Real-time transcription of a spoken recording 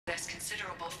possess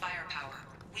considerable firepower.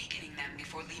 Weakening them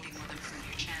before leaving will improve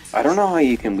your chances. I don't know how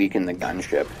you can weaken the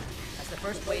gunship. As the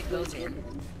first wave goes in,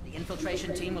 the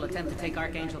infiltration team will attempt to take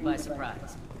Archangel by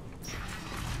surprise.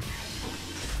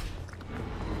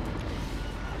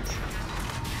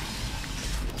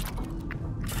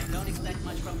 I don't expect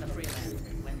much from the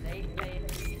Freelancers. When they play...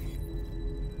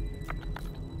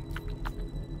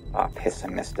 Ah, piss, I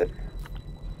missed it.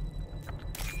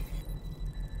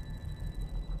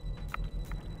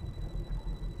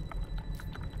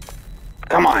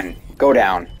 Come on, go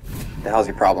down. The hell's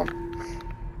your problem?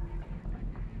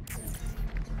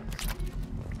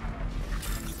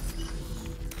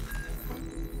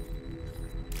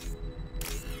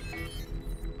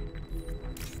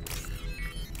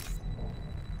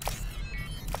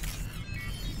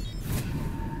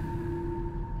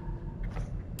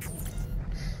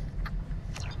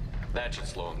 That should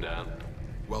slow him down.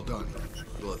 Well done.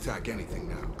 We'll attack anything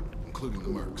now, including the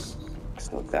mercs.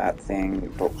 So that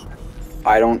thing, but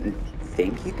I don't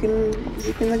think you can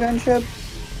weaken the gunship.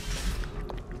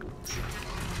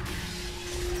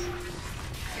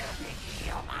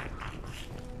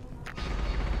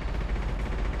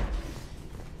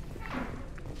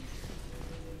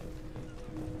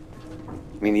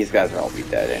 I mean, these guys will all be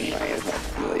dead anyway. There's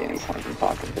not really any point in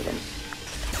talking to them.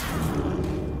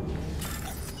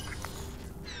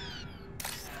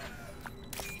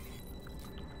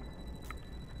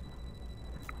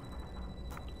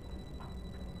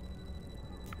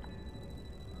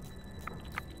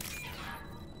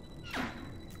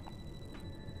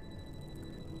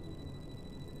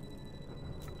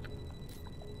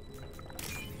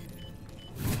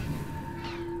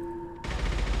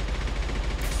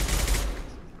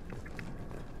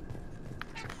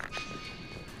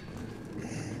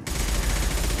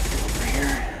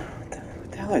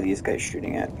 What are these guys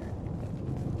shooting at?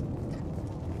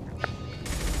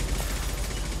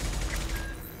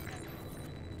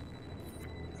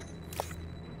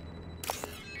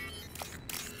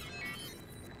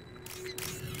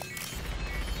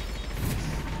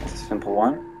 That's a simple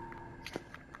one.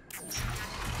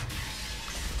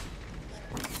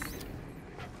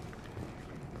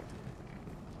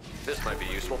 This might be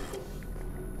useful.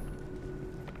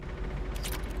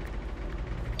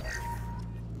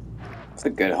 It's a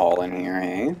good haul in here,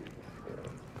 eh?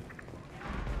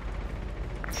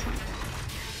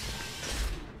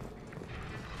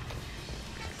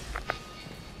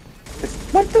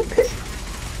 What the pit?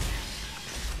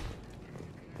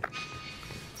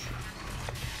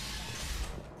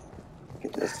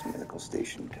 Get this medical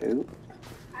station too.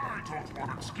 I don't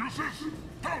want excuses.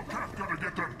 Hellcat gotta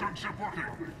get that gunship working,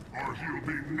 or he'll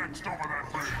be next over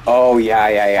that thing. Oh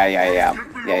yeah.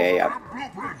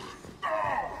 Blueprint.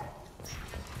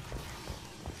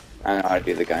 I know how to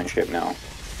do the gunship now.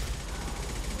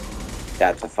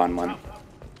 That's a fun one.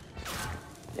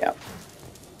 Yep.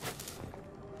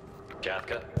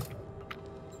 Katka?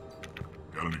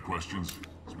 Got any questions?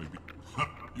 Maybe.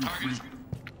 You freak.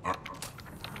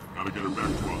 Gotta get her back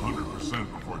to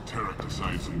 100% before Tarek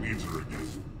decides he needs her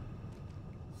again.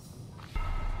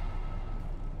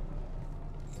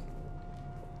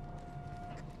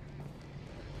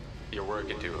 You're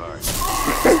working too hard.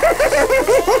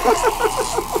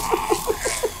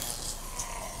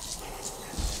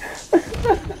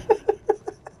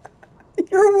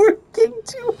 You're working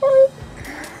too hard.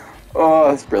 Oh,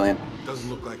 that's brilliant. Doesn't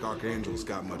look like Archangel's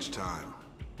got much time.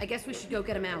 I guess we should go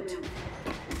get him out.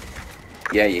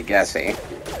 Yeah, you guess, eh?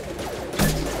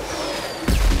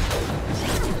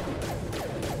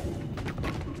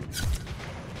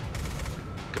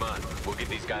 Come on, we'll give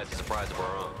these guys a surprise of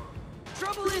our own.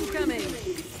 Trouble incoming!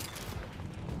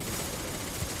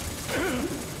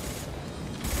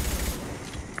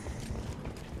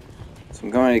 So I'm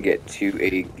going to get to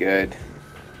a good...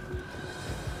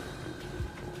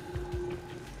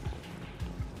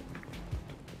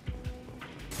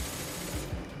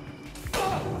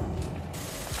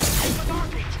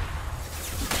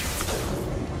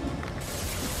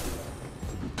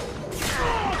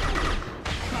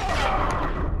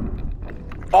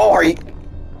 Oh, are you...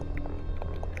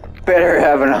 Better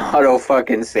have an auto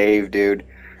fucking save, dude.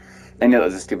 I knew it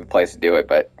was a stupid place to do it,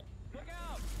 but...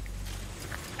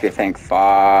 Okay, thank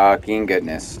fucking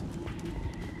goodness.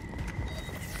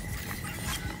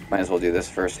 Might as well do this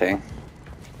first, hey?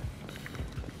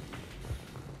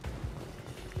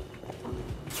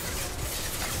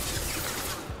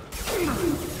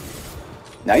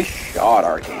 Nice shot,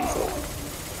 Archangel.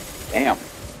 Damn.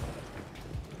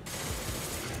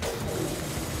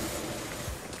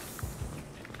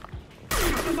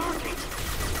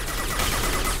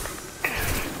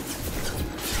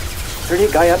 Is there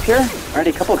a guy up here? Already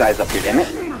a couple guys up here, damn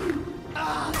it.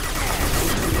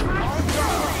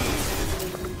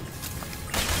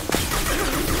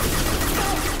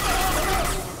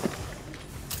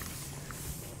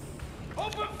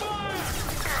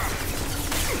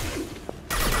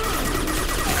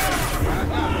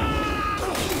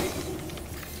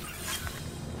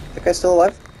 That guy's still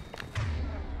alive?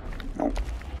 No.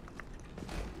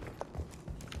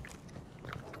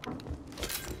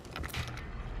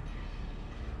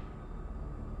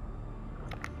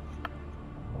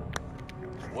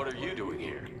 What are you doing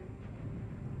here?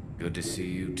 Good to see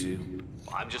you too.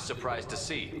 I'm just surprised to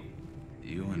see you.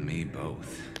 You and me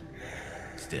both.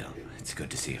 Still, it's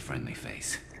good to see a friendly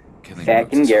face. Killing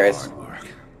Back in Brooks is Garrus. hard work,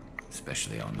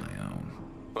 especially on my own.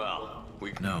 Well,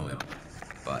 we... No,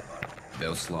 but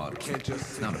they'll slaughter. Can't just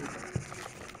It's not a...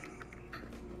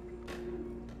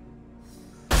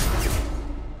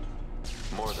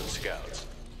 More than scouts.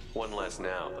 One less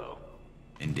now, though.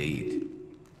 Indeed.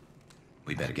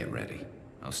 We better get ready.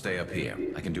 I'll stay up here.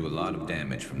 I can do a lot of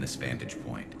damage from this vantage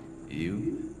point.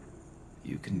 You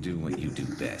can do what you do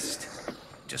best.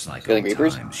 Just like Killing old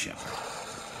Reapers? times, Shepard.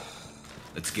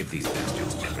 Let's give these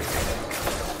bastards everything.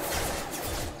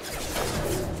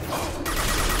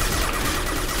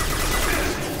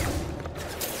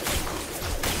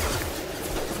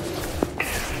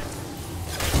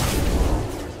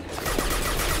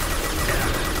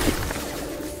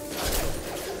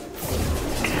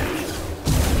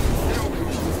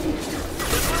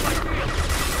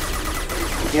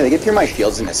 Yeah, they get through my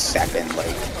shields in a second,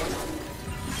 like...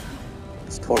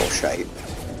 It's total shite.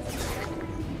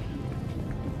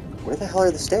 Where the hell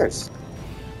are the stairs?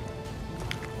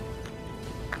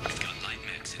 We've got light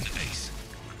mechs in the base.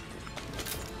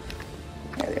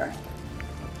 There they are.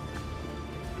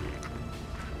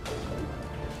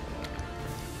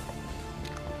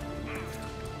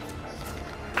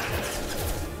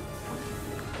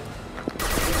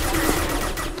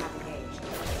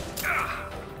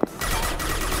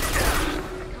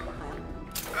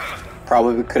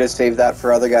 Probably could have saved that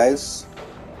for other guys.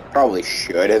 Probably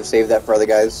should have saved that for other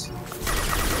guys.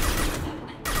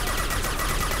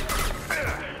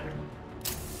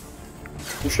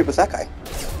 Whose ship was that guy?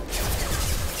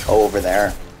 Oh, over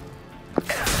there.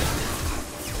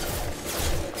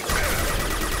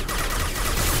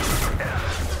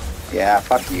 Yeah,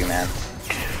 fuck you, man.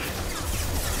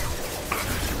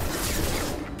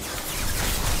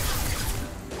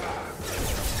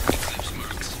 Eclipse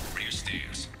marks. Rear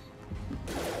stairs.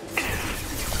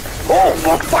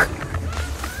 Oh, fuck!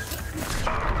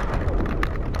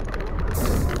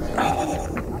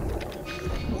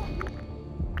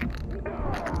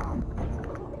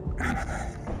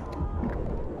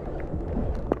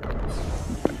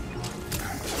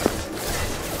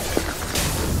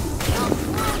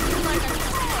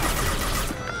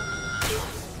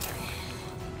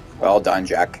 Well done,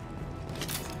 Jack.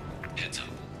 Heads up.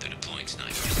 They're deploying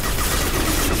snipers.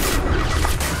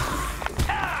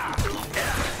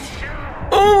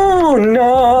 Oh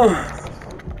no!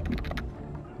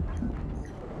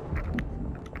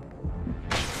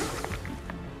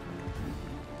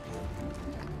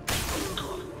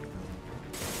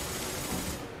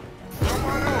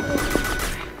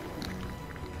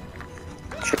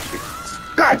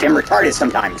 Goddamn retarded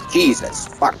sometimes. Jesus,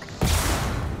 fuck.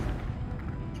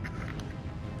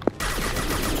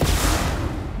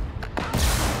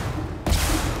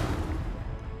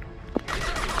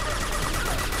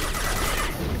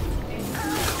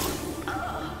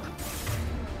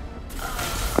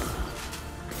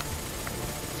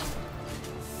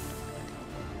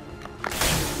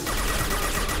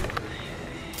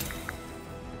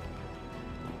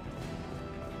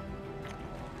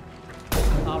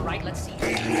 All right, let's see.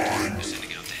 They're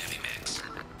sending out the heavy mechs.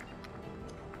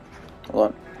 Hold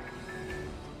on.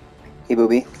 Hey,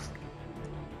 booby.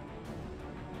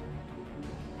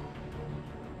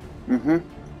 Mm-hmm.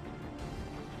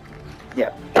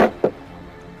 Yeah.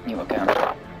 You okay?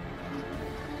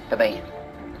 Bye-bye.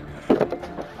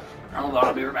 Hold on,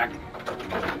 I'll be right back.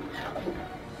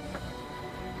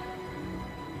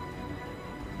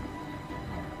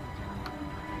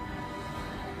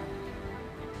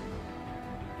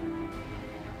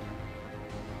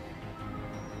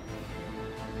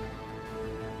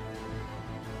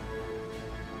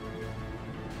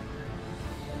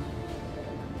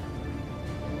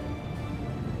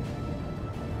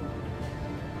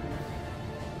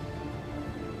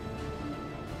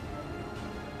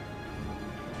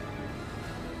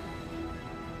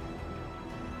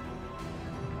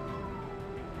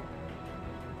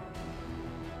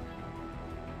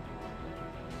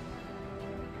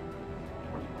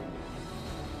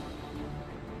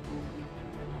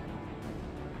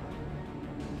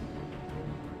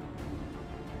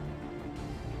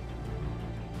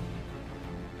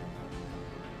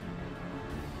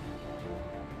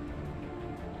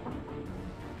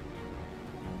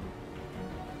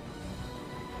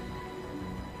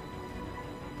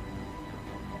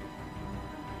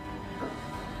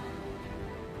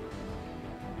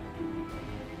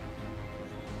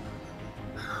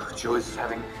 Joy's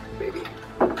having a baby.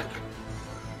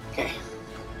 Okay.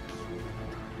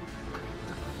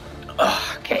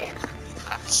 Okay.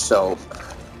 So,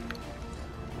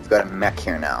 we've got a mech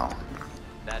here now.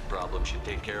 That problem should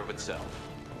take care of itself.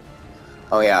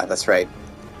 Oh yeah, that's right.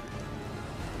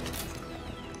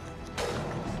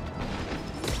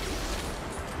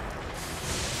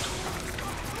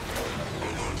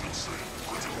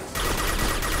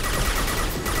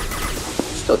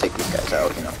 Still take these guys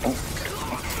out, you know. Oh,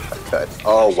 I could.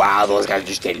 Oh wow, those guys are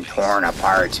just getting torn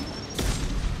apart.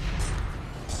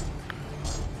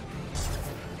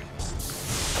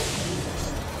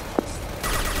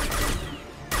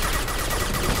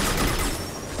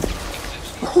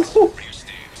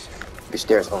 Your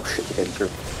stairs. Oh shit, you're getting through.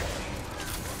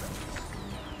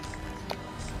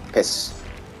 Piss.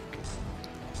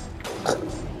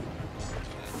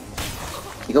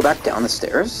 You go back down the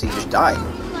stairs? You just die.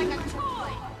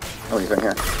 Oh, he's right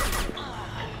here.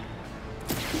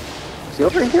 Is he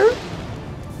over here?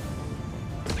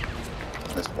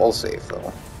 This wall safe,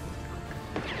 though.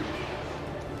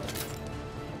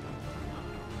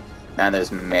 Man,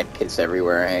 there's med kits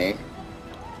everywhere, hey?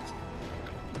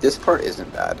 This part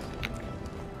isn't bad.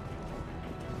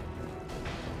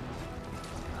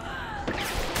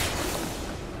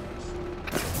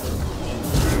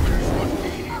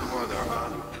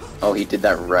 Oh, he did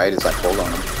that right as I pulled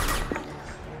on him.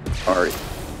 Or,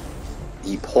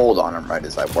 he pulled on him right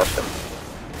as I warped him.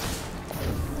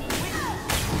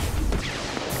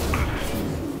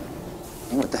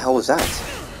 Hey, what the hell was that?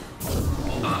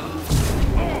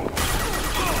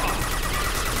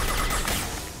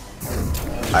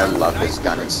 I love this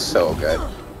gun, it's so good.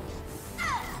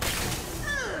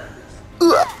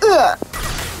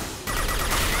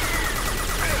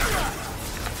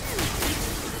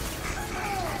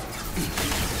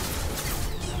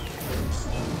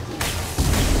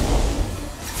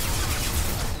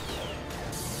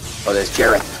 Oh, there's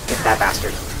Jareth. Get that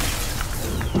bastard.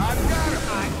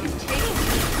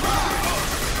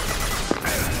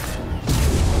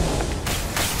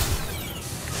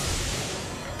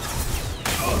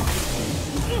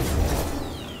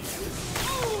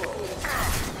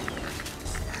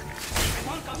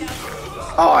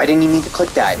 Oh, I didn't even need to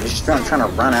click that. I was just trying to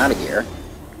run out of here.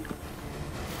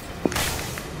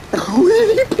 Oh,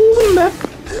 and he pulled him back.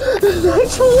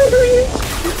 That's hilarious.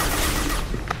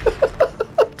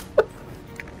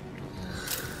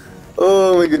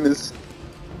 Oh my goodness.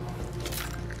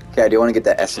 Okay, I do want to get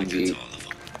that SMG.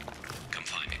 Come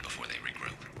find me before they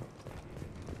regroup.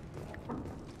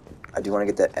 I do want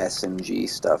to get that SMG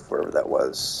stuff, wherever that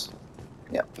was.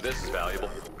 Yeah. This is valuable.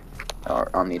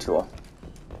 Or Omni tool.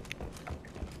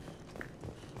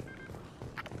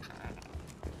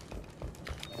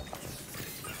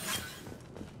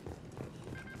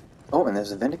 Oh, and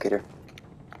there's a Vindicator.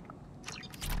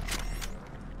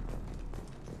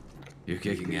 You're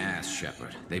kicking ass,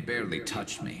 Shepard. They barely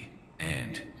touched me.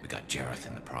 And we got Jareth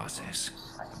in the process.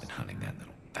 I've been hunting that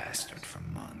little bastard for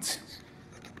months.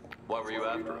 Why were you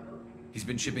after him? He's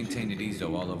been shipping tainted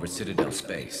Ezo all over Citadel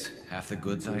space. Half the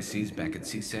goods I seized back at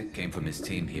CSEC came from his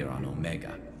team here on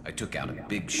Omega. I took out a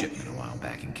big shipment a while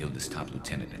back and killed his top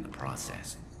lieutenant in the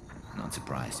process. Not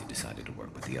surprised he decided to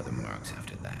work with the other mercs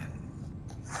after that.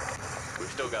 We've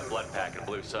still got Bloodpack and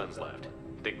Blue Suns left.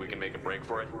 Think we can make a break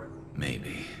for it?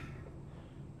 Maybe.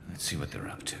 Let's see what they're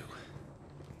up to.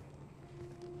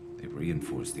 They've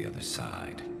reinforced the other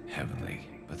side, heavily,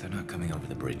 but they're not coming over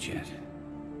the bridge yet.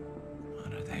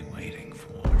 What are they waiting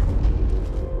for?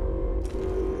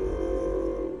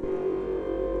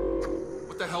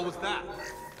 What the hell was that?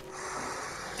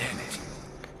 Damn it.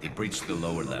 They breached the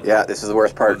lower level. Yeah, this is the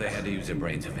worst part. Well, they had to use their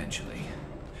brains eventually.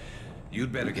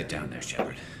 You'd better get down there,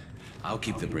 Shepard. I'll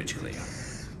keep the bridge clear.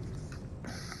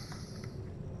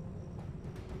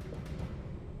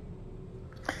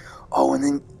 Oh, and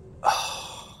then...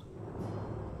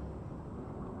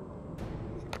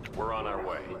 We're on our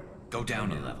way. Go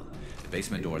down a level. The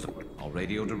basement doors are all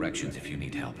radio directions if you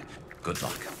need help. Good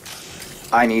luck.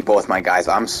 I need both my guys.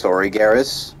 I'm sorry,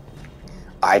 Garrus.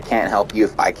 I can't help you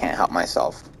if I can't help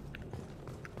myself.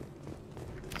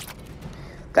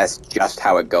 That's just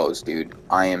how it goes, dude.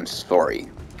 I am sorry.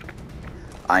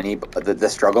 I need... The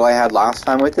struggle I had last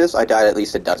time with this, I died at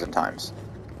least a dozen times.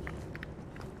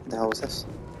 What the hell was this?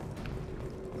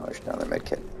 Oh, there's another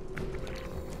medkit.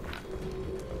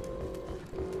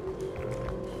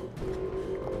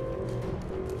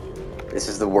 This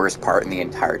is the worst part in the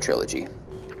entire trilogy.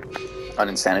 On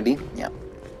Insanity? Yeah.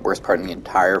 Worst part in the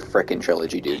entire frickin'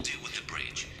 trilogy, dude. Deal with the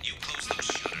bridge. You close those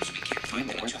shutters. We can't find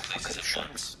them in two places at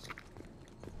once.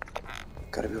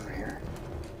 Gotta be over here.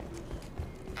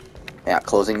 Yeah,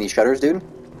 closing these shutters, dude.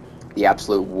 The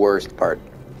absolute worst part.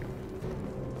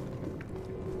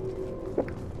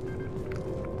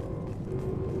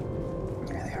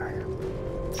 There they are.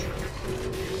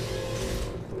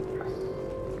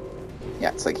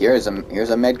 Yeah, it's like here's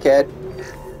a med kit.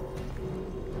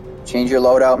 Change your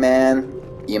loadout, man.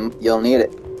 You'll need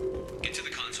it. Get to the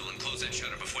console and close that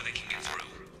shutter before they can get through.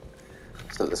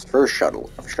 So this first shutters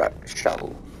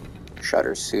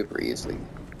super easily.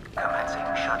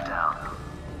 Commencing shutdown.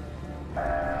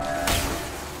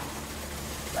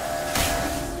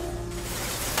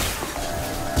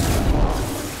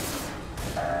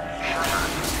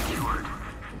 Shutter secured.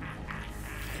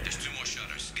 There's 2 more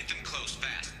shutters. Get them closed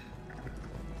fast.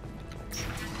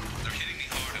 They're hitting me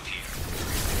hard up here.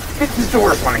 This is the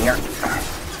worst one here.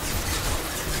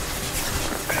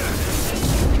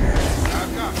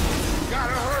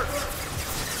 Gotta hurt.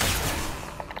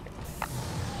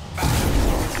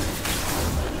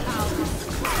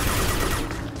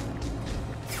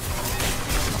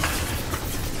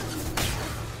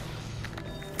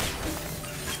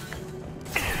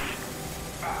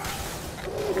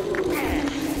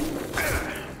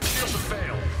 Shields have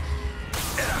failed.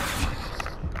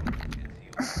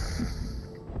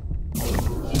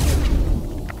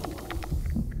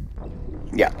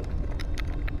 Yeah.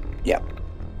 Yeah.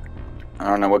 I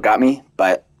don't know what got me,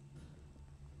 but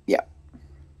yeah.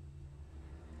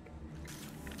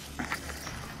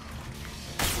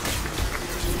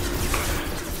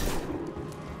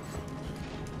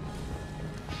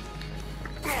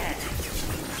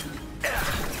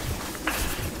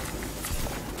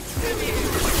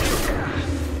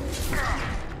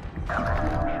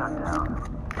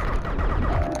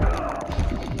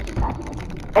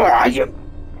 Oh, you.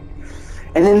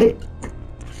 And then the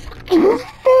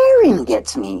Baron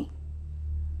gets me.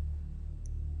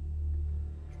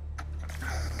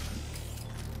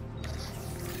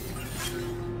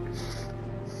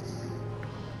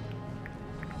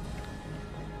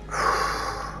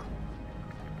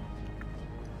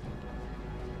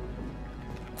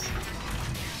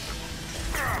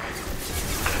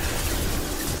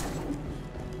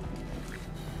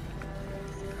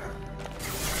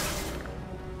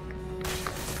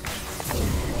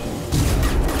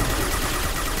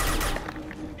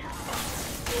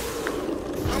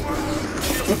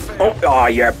 Oh,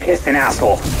 you're a pissing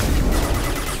asshole.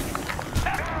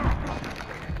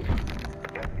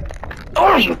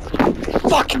 Oh, you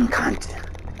fucking cunt.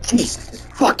 Jesus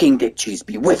fucking Dick Cheese,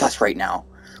 be with us right now.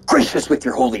 Grace us with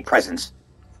your holy presence.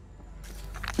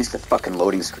 At least the fucking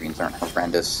loading screens aren't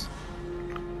horrendous.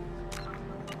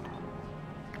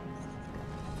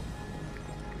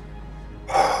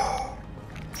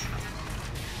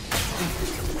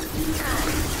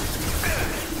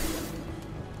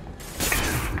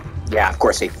 Yeah, of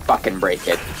course they fucking break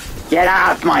it. Get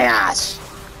off my ass!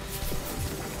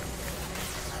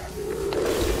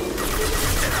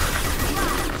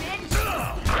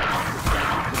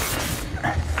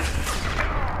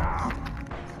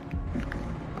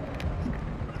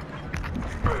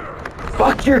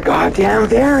 Fuck your goddamn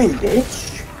Baron,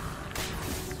 bitch!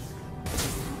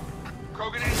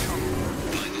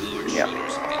 Yep.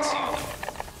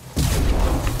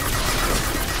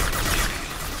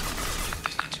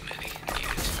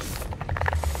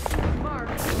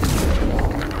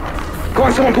 Go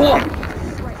on, someone pull him!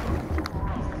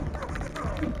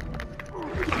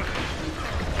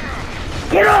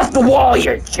 Get off the wall,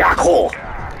 you jackhole!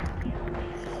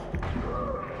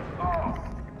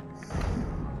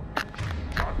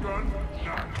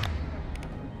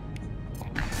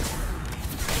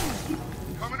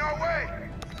 Coming our way.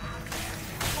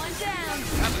 One down.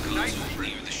 Have a console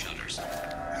near the shutters.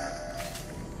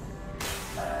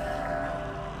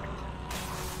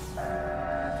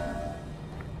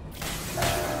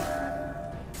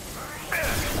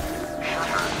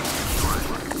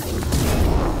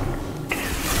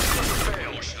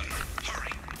 Failed. Shutter.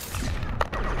 Hurry.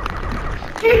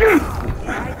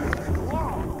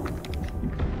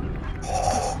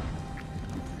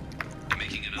 I'm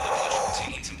making another push.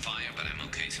 Taking some fire, but I'm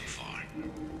okay so far.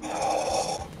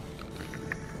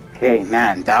 Hey,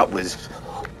 man, that was...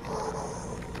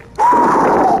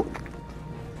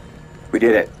 We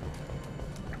did it.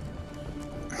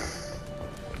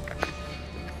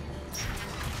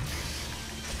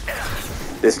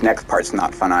 This next part's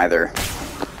not fun either.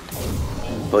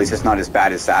 At least it's not as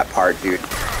bad as that part, dude.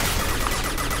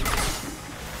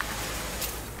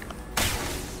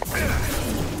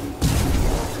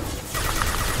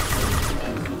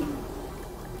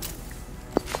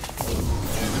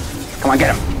 Come on,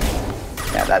 get him.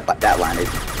 Yeah, that landed.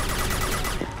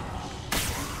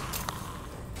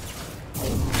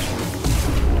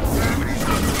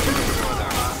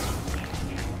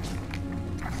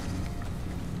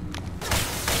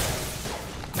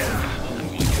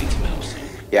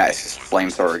 Yeah, it's just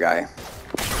flamethrower guy.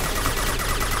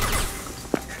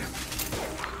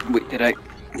 Wait, did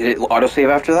it autosave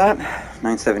after that?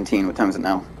 9:17. What time is it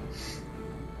now?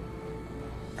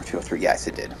 2:03. Yes,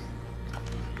 it did.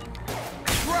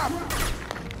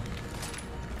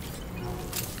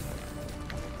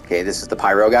 Okay, this is the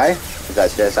pyro guy. Is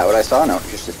that what I saw? No,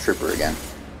 just a trooper again.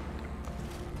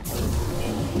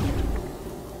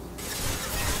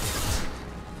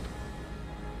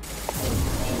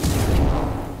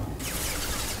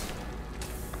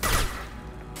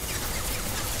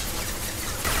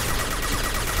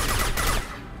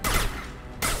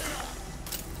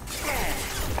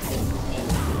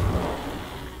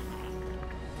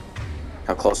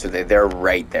 How close are they? They're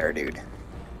right there, dude.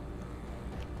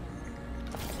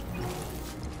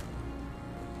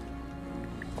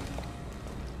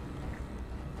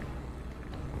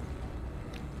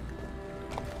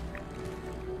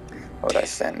 How would I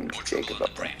send Jacob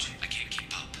up there? I can't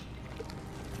keep up.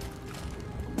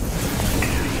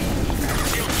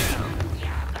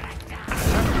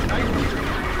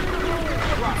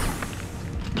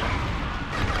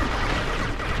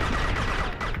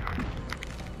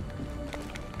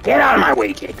 Get out of my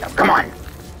way, Jacob. Come on.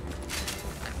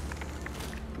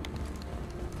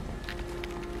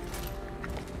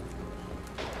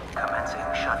 Commencing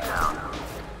shutdown.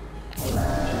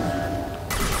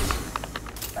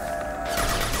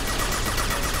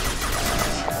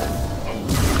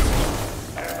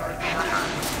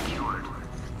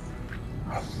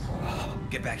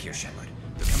 Get back here, Shepard.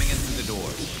 They're coming in through the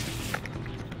doors.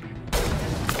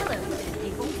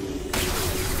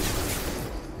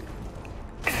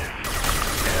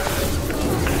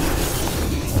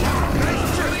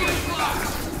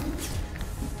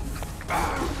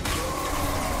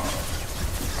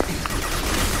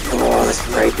 Oh, that's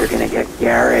right. They're gonna get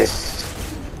Garrus.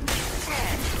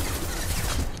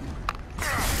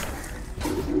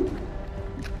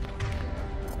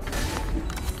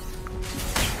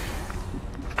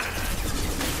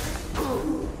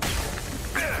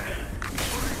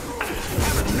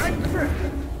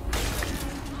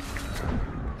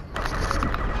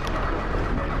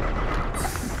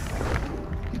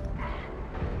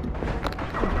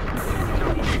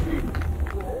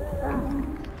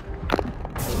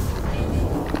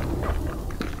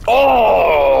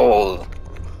 Oh!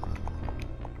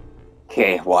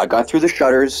 Okay, well, I got through the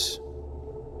shutters.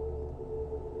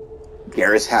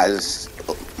 Garrus has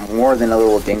more than a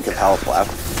little dink of health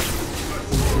left.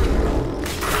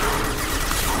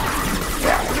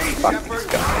 Yeah, fuck these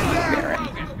guys, Baron.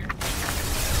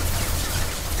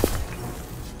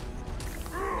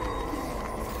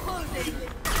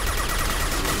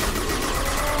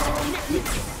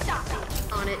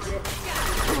 On it.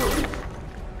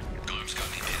 Garm's got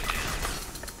me pinned down.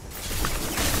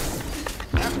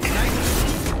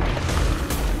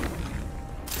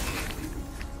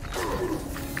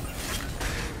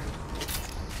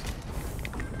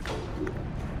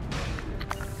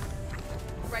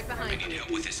 Right I behind need you.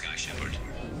 help with this guy, Shepard.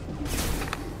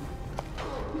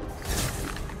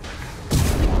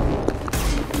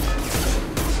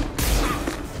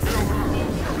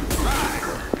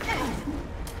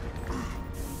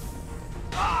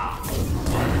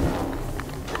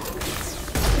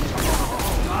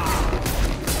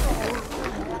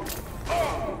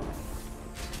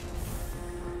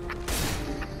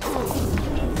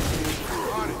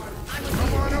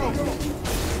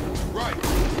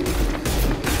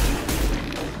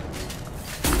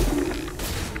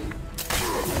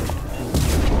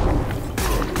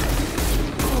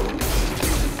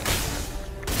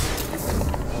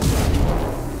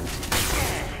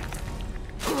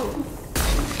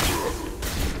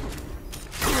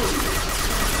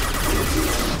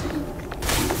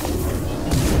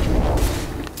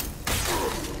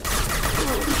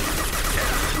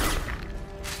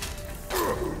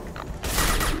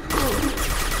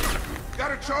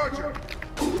 Got a charger.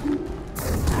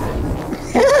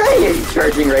 Yeah, he's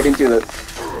charging right into the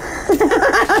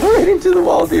right into the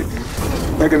wall, dude.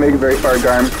 Not gonna make it very far,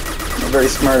 Garm. You're very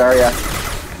smart, are ya?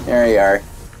 There you are.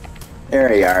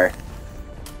 There you are.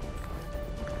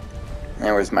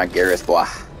 And where's my Garrus boy?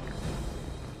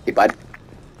 Hey, bud.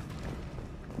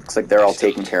 Looks like they're all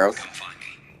taken care of. Come find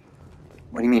me.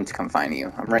 What do you mean to come find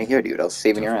you? I'm right here, dude. I was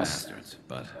saving your ass. Bastards,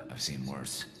 but I've seen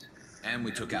worse. And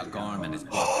we took out Garm and his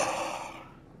book.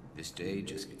 This day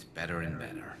just gets better and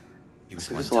better. He was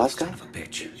So one this the last tough guy? son of a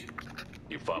bitch.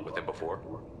 You fought with him before?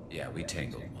 Yeah, we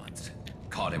tangled once.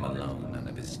 Caught him alone, none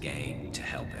of his gang to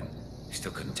help him. We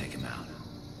still couldn't take him out.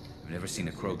 I've never seen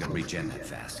a Krogan regen that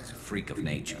fast. He's a freak of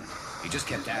nature. He just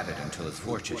kept at it until his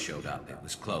fortress showed up. It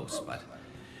was close, but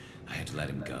I had to let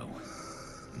him go.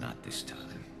 Not this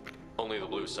time. Only the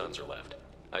Blue Suns are left.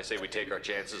 I say we take our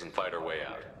chances and fight our way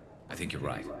out. I think you're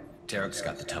right. Tarek's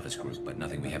got the toughest group, but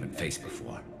nothing we haven't faced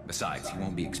before. Besides, he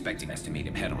won't be expecting us to meet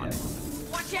him head-on.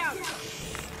 Watch out!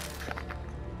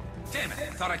 Damn it!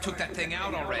 I thought I took that thing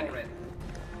out already.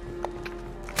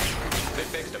 They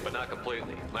fixed it, but not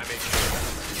completely. I made sure.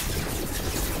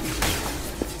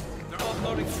 They're all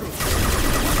loading through.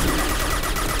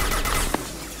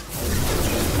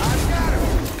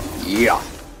 Yeah.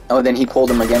 Oh, then he pulled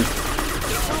him again.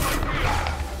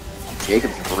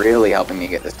 Jacob's really helping me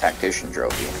get this tactician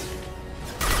trophy.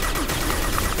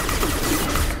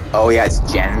 Oh yeah, it's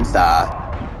Jenza.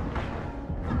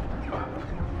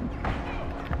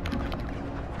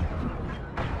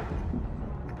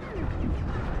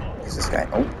 Who's this guy?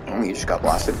 Oh, he just got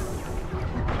blasted.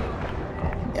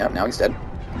 Yeah, now he's dead.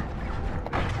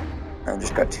 I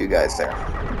just got 2 guys there.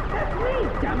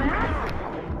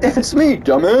 It's me,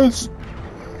 dumbass!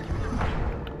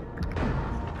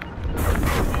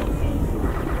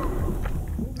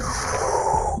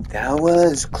 That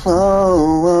was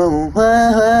close,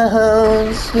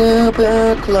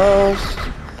 super close.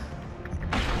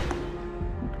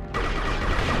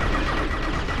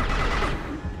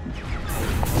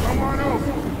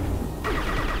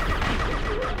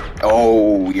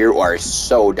 Oh, you are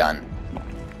so done.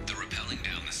 They're rappelling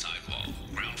down the sidewall,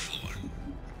 ground floor.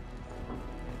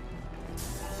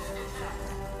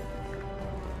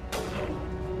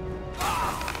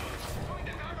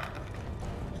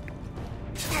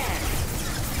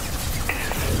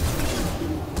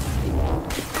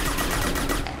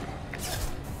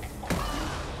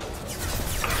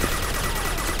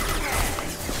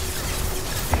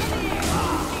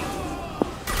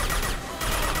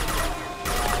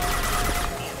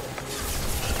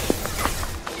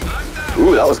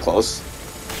 Ooh, that was close.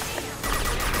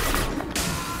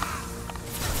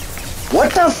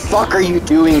 What the fuck are you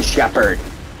doing, Shepard?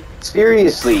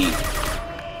 Seriously.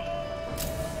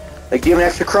 Like, do you have an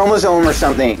extra chromosome or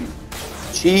something?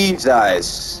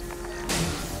 Jesus.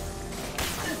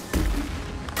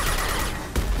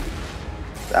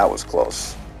 That was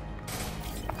close.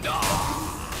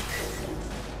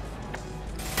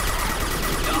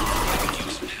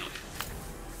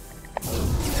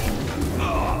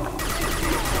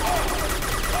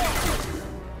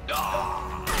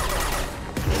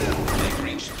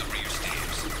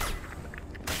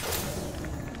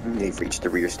 They've reached the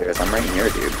rear stairs. I'm right here,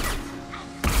 dude.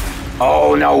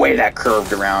 Oh, no way that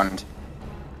curved around.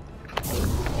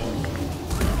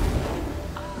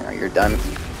 Now you're done.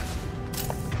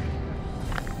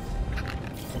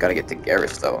 Gotta get to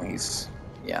Garrus, though. He's...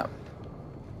 yeah.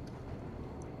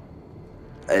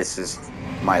 This is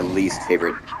my least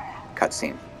favorite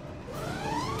cutscene.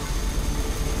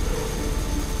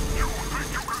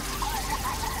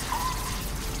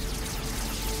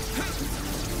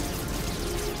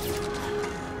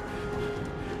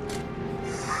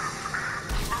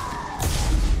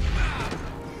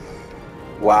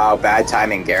 Wow, bad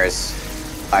timing, Garrus.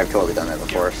 I've totally done that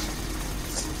before.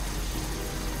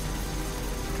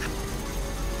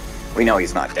 We know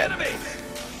he's not dead.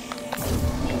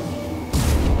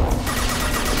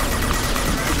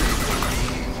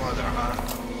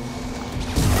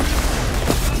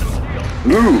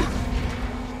 Ooh!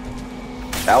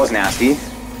 That was nasty.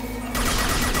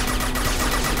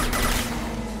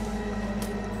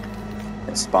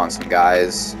 Let's spawn some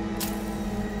guys.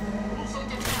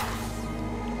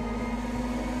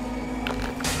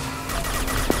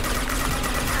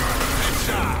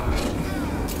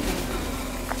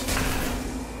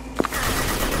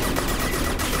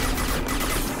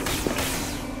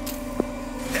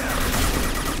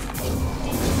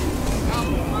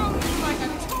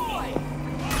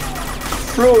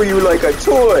 Throw you like a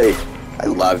toy! I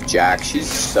love Jack, she's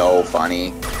so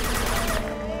funny.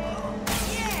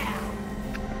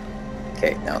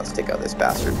 Okay, now let's take out this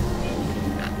bastard.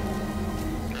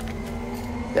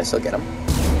 Did I still get him?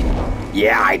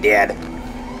 Yeah, I did!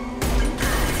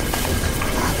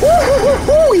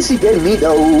 Woo-hoo-hoo-hoo! Is he getting me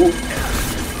though?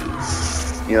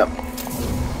 Yep.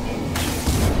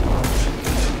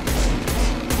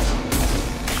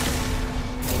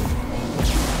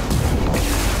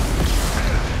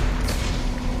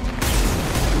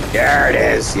 There it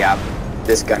is! Yep.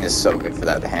 This gun is so good for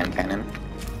that hand cannon.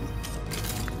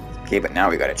 Okay, but now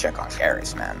we gotta check on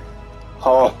Garrus, man.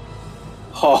 Oh.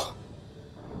 Oh.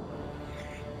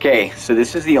 Okay, so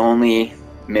this is the only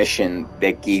mission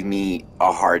that gave me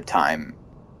a hard time.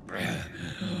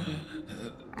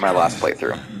 My last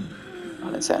playthrough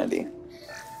on Insanity.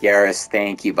 Garrus,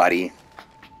 thank you, buddy.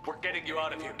 We're getting you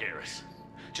out of here, Garrus.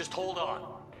 Just hold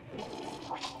on.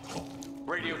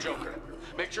 Radio Joker.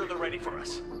 Make sure they're ready for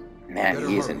us. Man, Better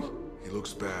he's hurry. in... He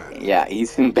looks bad. Yeah,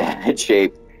 he's in bad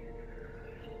shape.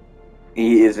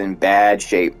 He is in bad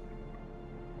shape.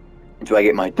 Do I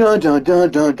get my dun dun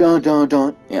dun dun dun dun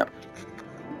dun? Yeah.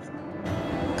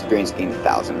 Experience gained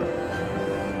 1,000.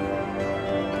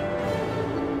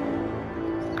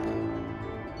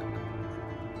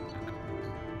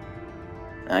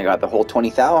 And I got the whole 20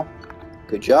 thou.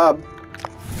 Good job.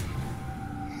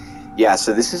 Yeah,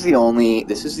 so this is the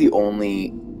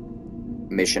only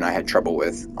mission I had trouble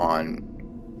with on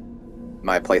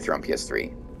my playthrough on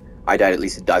PS3. I died at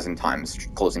least a dozen times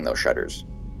closing those shutters.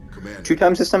 Commander, 2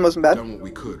 times this time wasn't bad. done what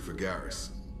we could for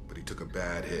Garrus, but he took a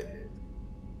bad hit.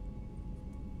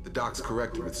 The doc's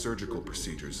corrected with surgical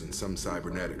procedures and some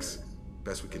cybernetics.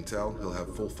 Best we can tell, he'll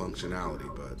have full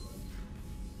functionality, but...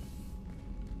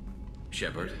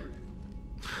 Shepard?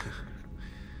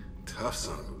 Tough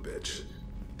son of a bitch.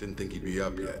 Didn't think he'd be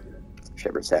up yet.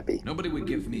 Shepard's happy. Nobody would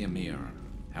give me a mirror.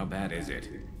 How bad is it?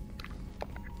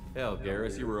 Hell,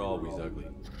 Garrus, you were always ugly.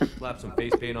 Slap some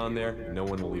face paint on there, and no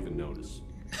one will even notice.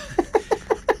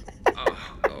 Oh,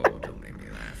 don't make me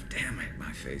laugh. Damn it,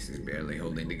 my face is barely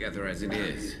holding together as it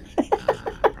is.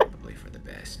 Probably for the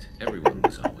best. Everyone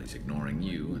was always ignoring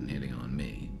you and hitting on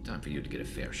me. Time for you to get a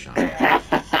fair shot at it.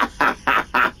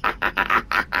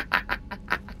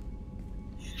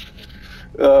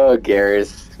 Oh,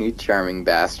 Garrus, you charming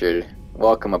bastard.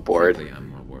 Welcome aboard. Frankly, I'm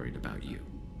more worried about you.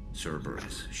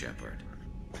 Cerberus, Shepard.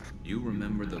 You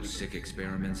remember those sick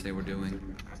experiments they were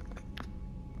doing?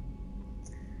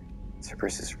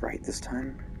 Cerberus is right this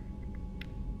time?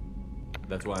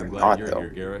 That's why I'm They're glad not, you're though.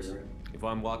 here, Garrus. If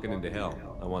I'm walking into hell,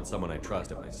 I want someone I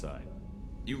trust at my side.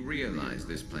 You realize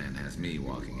this plan has me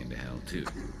walking into hell, too.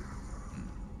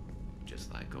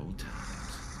 Just like old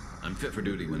times. I'm fit for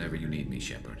duty whenever you need me,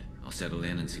 Shepard. I'll settle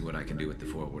in and see what I can do with the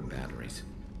forward batteries.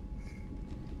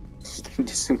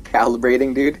 Just some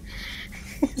calibrating, dude.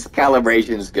 His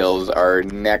calibration skills are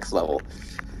next level.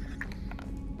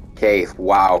 Okay,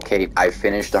 wow, okay, I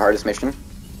finished the hardest mission.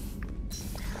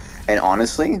 And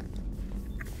honestly,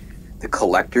 the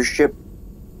collector ship,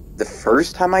 the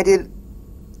first time I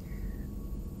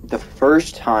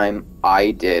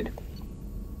did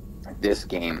this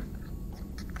game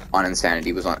on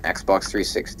Insanity was on Xbox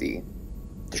 360.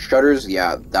 The shutters,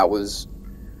 yeah, that was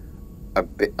a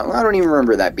bit, I don't even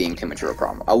remember that being too much of a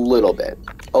problem. A little bit,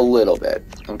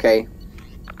 okay?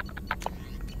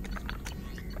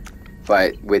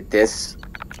 But with this,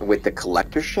 with the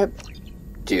collector ship,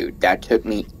 dude, that took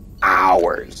me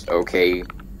hours, okay?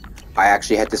 I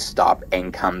actually had to stop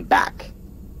and come back.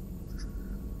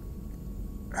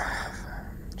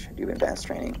 Should I do advanced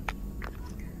training? I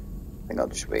think I'll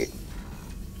just wait.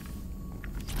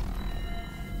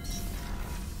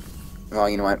 Well,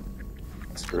 you know what?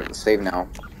 Screw it, let's save now.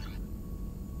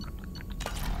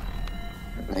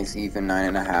 Nice even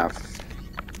 9.5.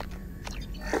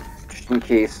 Just in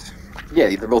case.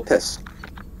 Yeah, they're both piss.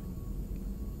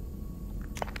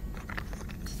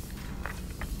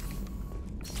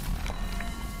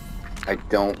 I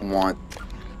don't want...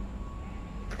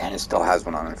 And it still has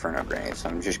one on Inferno Grenade, so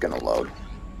I'm just gonna load.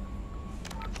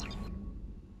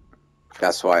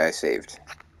 That's why I saved.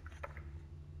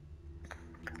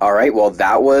 Alright, well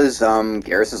that was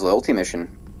Garrus' loyalty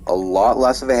mission. A lot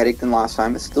less of a headache than last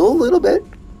time. It's still a little bit,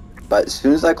 but as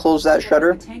soon as I close that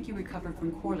shutter... The tank you recovered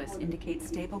from Corliss indicates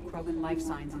stable Krogan life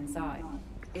signs inside.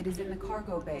 It is in the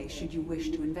cargo bay should you wish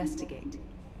to investigate.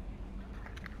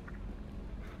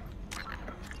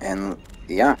 And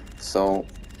yeah, so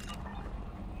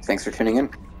thanks for tuning in.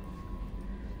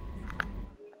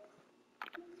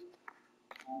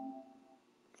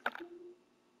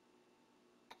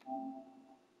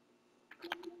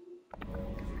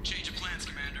 Change of plans,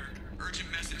 Commander.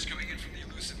 Urgent message coming in from the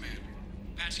Elusive Man.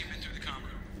 Patching him in through the comm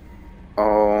room.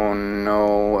 Oh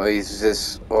no, is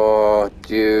this... Oh,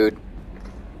 dude.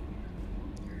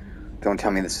 Don't tell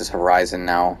me this is Horizon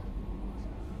now.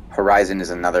 Horizon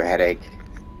is another headache.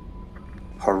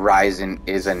 Horizon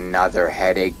is another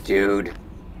headache, dude.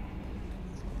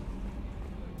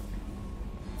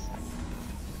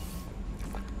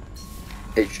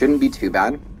 It shouldn't be too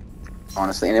bad,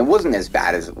 honestly, and it wasn't as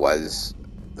bad as it was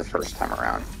the first time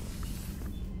around.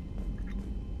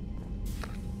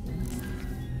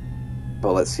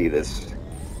 But let's see this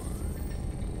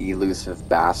elusive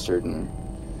bastard and...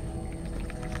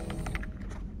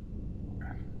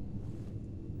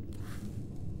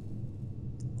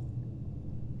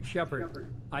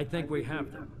 Shepard, I think we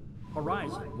have them.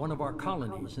 Horizon, one of our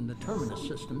colonies in the Terminus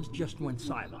systems, just went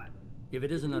silent. If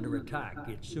it isn't under attack,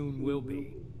 it soon will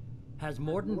be. Has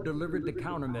Mordin delivered the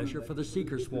countermeasure for the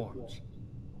Seeker swarms?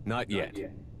 Not yet.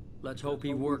 Let's hope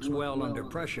he works well under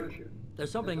pressure.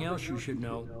 There's something else you should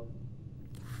know.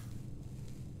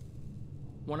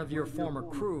 One of your former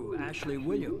crew, Ashley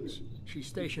Williams, she's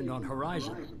stationed on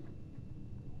Horizon.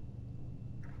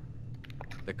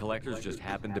 The Collectors just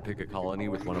happened to pick a colony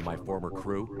with one of my former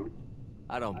crew?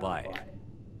 I don't buy it.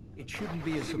 It shouldn't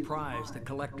be a surprise the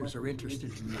Collectors are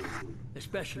interested in you,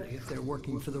 especially if they're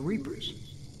working for the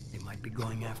Reapers. They might be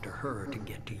going after her to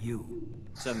get to you.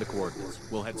 Send the coordinates.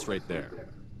 We'll head straight there.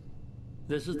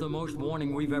 This is the most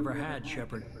warning we've ever had,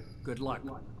 Shepard. Good luck.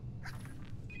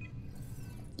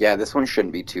 Yeah, this one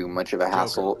shouldn't be too much of a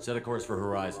hassle. Joker, set a course for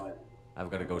Horizon. I've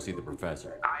got to go see the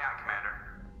professor. Aye, aye,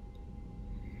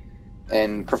 Commander.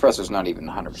 And Professor's not even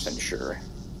 100% sure.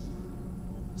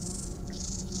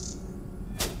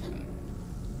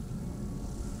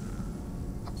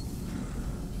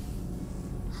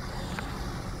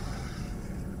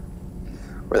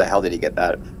 Where the hell did he get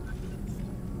that?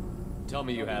 Tell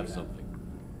me you have something.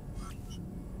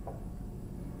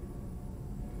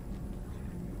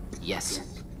 Yes.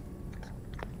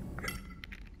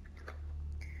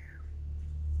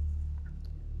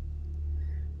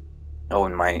 Oh,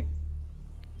 and my...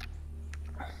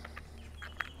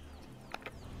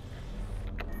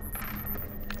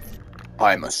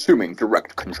 I'm assuming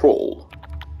direct control.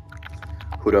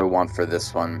 Who do I want for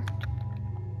this one?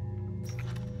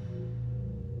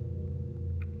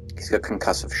 He's got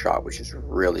concussive shot, which is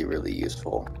really, really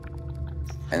useful.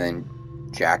 And then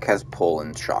Jack has pull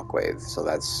and shockwave, so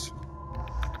that's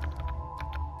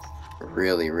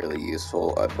really, really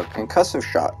useful. But concussive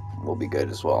shot will be good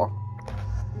as well.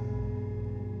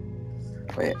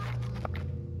 Wait.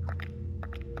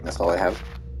 That's all I have.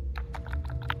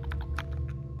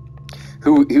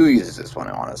 Who uses this one,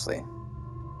 honestly?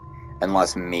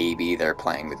 Unless maybe they're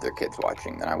playing with their kids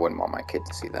watching, then I wouldn't want my kid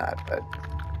to see that, but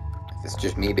if it's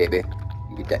just me, baby,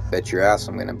 you bet your ass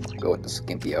I'm gonna go with the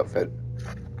skimpy outfit.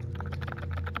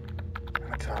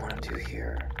 What do I want to do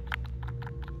here?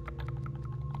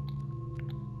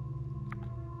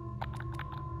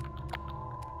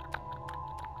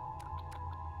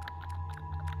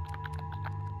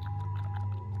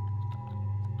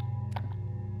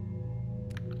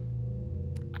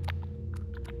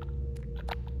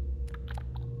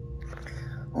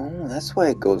 Oh, that's why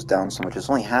it goes down so much. It's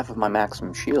only half of my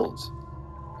maximum shields.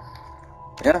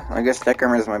 Yeah, I guess Tech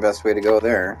Armor is my best way to go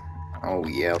there. Oh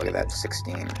yeah, look at that,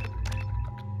 16.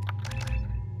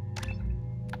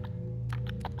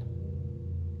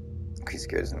 Okay,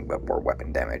 scares me about more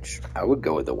weapon damage. I would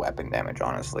go with the weapon damage,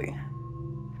 honestly.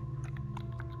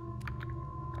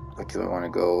 But do I want to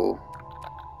go...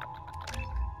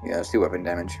 Yeah, let's do weapon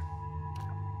damage.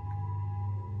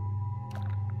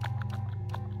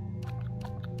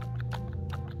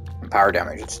 Power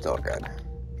damage, it's still good.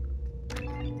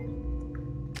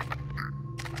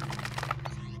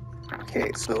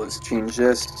 Okay, so let's change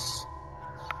this.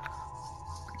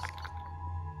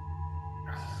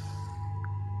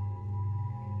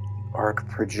 Arc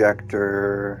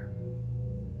projector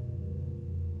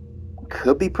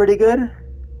could be pretty good.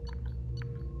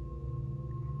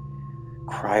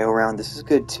 Cryo round, this is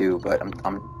good too, but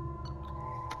I'm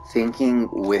thinking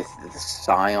with the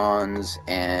Scions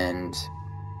and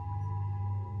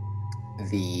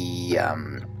the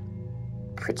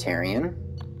Praetorian,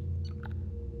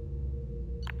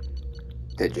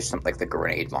 that just something like the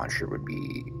grenade launcher would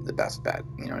be the best bet,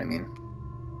 you know what I mean?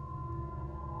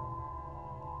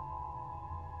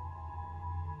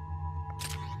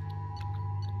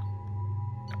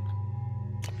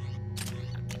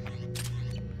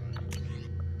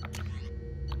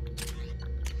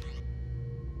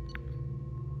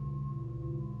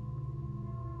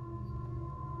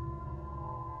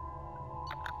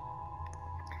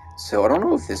 So I don't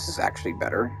know if this is actually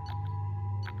better.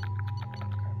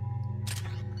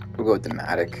 We'll go with the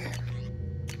Matic.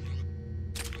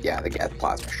 Yeah, the gas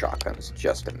plasma shotgun is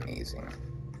just amazing.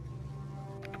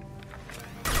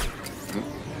 We're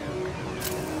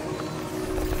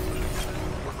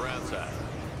groundside.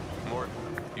 Morton,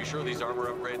 you sure these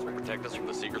armor upgrades will protect us from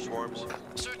the Seeker swarms?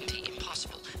 Certainty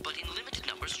impossible, but in limited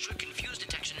numbers should confuse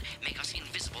detection, make us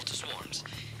invisible to swarms.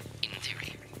 In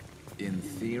theory. In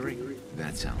theory?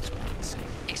 That sounds promising.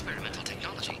 Experimental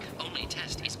technology. Only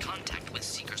test is contact with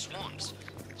Seeker swarms.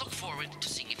 Look forward to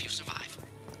seeing if you survive.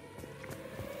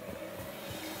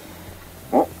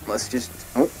 Well, let's just...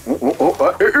 Oh.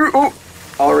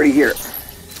 Already here.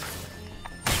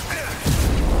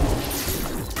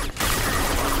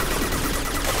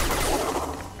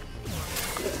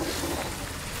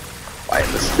 I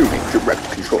am assuming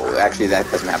direct control. Actually, that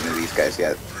doesn't happen to these guys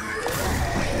yet.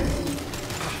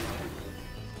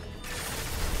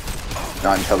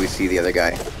 Not until we see the other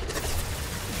guy.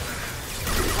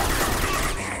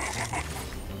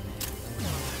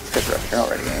 structure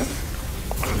already, eh?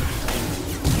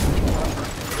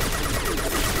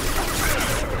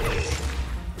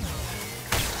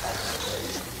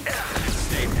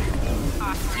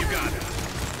 You got it.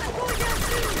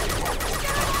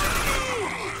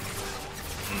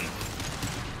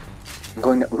 I'm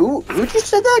going down. Who just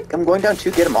said that? I'm going down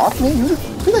to get him off me?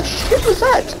 Who the shit was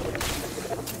that?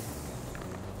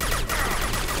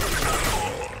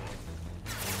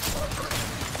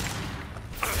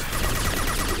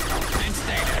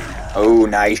 Oh,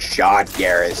 nice shot,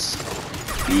 Garrus.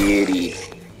 Beauty.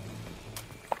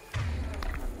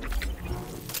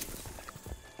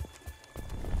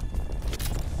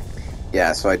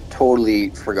 Yeah, so I totally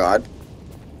forgot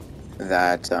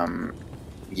that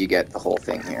you get the whole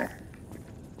thing here.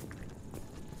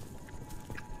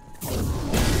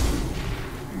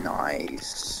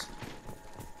 Nice.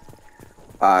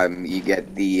 You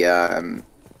get the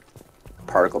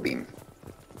particle beam.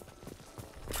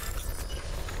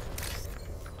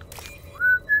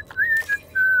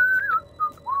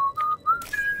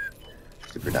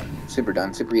 Super done. Super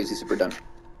done. Super easy. Super done.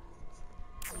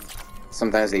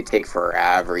 Sometimes they take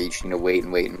forever. You just need to wait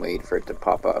and wait and wait for it to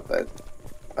pop up, but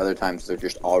other times they're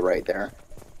just all right there.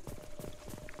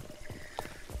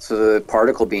 So the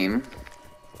particle beam,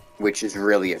 which is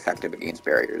really effective against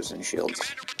barriers and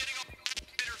shields.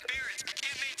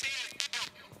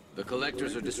 The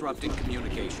collectors are disrupting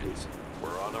communications.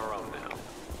 We're on our own now.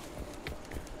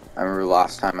 I remember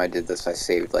last time I did this, I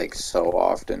saved like so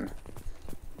often.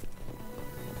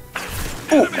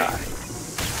 Oh god.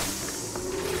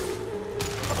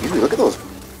 Dude, look at those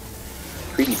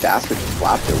greedy bastards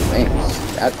flap their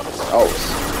wings. That's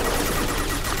gross.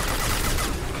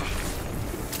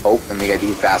 Oh, and we got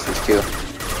these bastards too.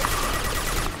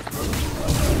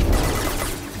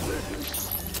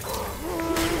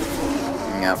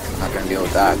 Yep, not gonna deal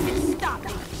with that.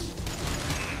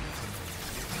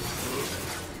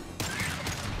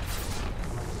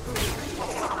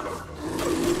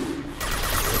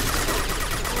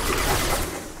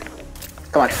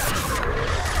 Come on.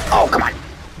 Oh, come on.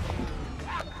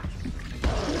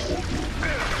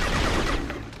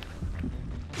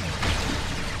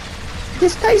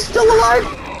 This guy's still alive?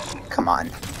 Come on.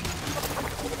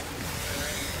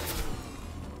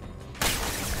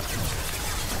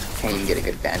 Can't even get a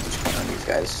good vantage point on these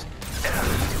guys.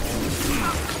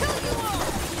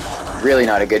 Really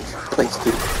not a good place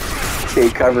to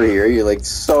take cover here. You're like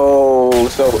so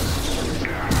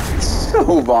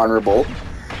vulnerable.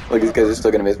 Like, these guys are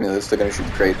still gonna miss me. They're still gonna shoot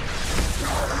the crate.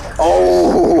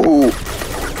 Oh!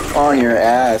 On your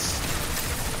ass.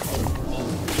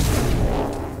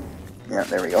 Yeah,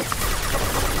 there we go.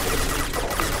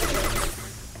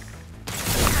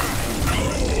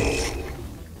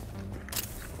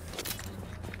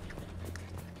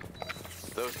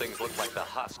 Those things look like the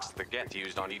husks the Geth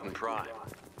used on Eden Prime.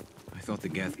 I thought the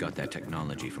Geth got that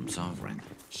technology from Sovereign.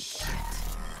 Shit.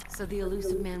 So the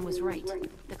elusive man was right.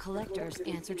 The collectors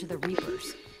answer to the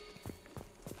Reapers.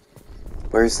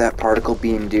 Where's that particle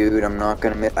beam, dude? I'm not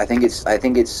gonna miss. I think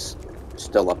it's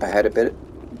still up ahead a bit,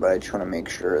 but I just want to make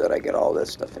sure that I get all this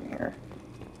stuff in here,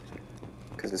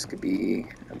 because this could be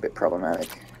a bit problematic.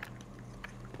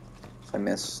 If I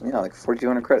miss, you know, like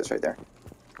 4,200 credits right there.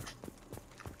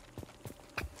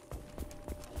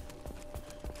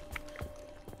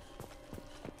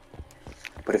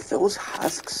 But if those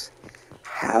husks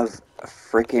have a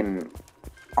freaking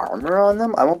armor on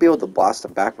them, I won't be able to blast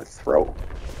them back with throw.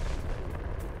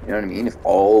 You know what I mean? If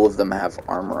all of them have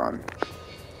armor on,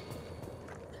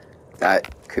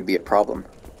 that could be a problem.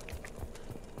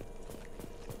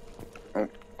 Oh,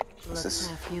 what's this?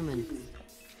 Half human.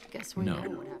 Guess we know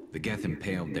what happened. The Geth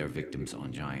impaled their victims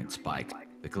on giant spikes.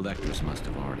 The collectors must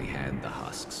have already had the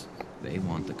husks. They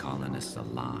want the colonists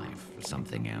alive for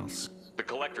something else. The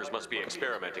collectors must be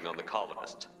experimenting on the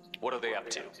colonists. What are they up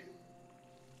to?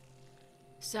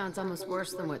 Sounds almost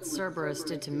worse than what Cerberus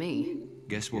did to me.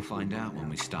 Guess we'll find out when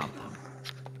we stop them.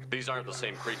 These aren't the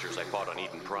same creatures I fought on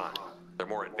Eden Prime. They're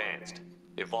more advanced,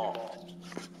 evolved.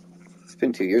 It's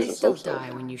been 2 years They or still so.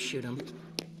 die when you shoot them.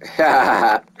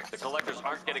 The collectors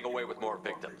aren't getting away with more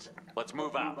victims. Let's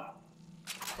move out.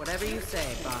 Whatever you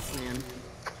say, boss man.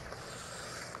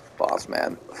 Boss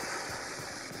man.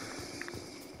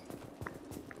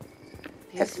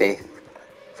 Have faith.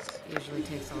 Usually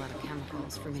takes a lot of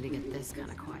chemicals for me to get this kind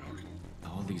of quiet.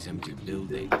 All these empty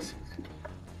buildings.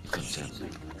 It's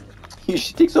unsettling.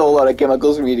 It takes a whole lot of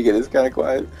chemicals for me to get this kind of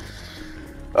quiet.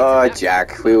 Oh,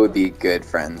 Jack, we would be good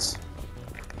friends.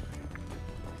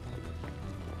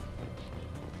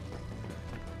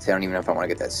 See, I don't even know if I want to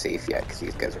get that safe yet, because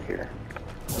these guys are here.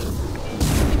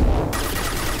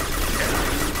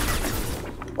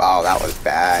 Wow, that was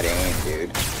bad aim,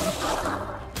 dude.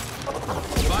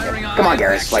 Come on,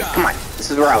 Garrus. Like, come on. This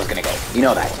is where I was gonna go. You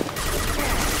know that.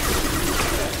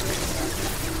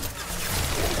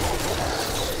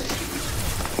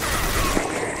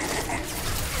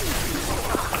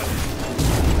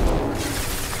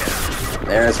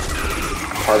 There's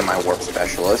part of my warp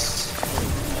specialist.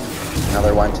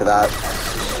 Another one to that.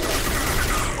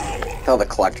 Tell the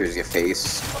collectors you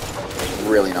face.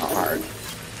 Really not hard.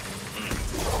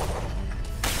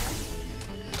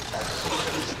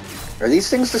 Are these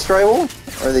things destroyable?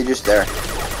 Or are they just there?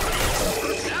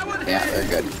 Yeah,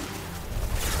 they're good.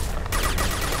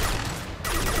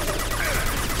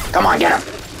 Come on, get him!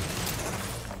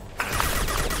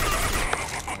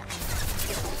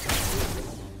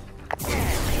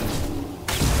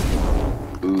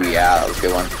 Ooh, yeah, that was a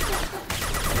good one.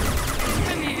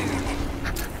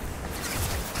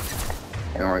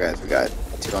 Hey, more guys, we got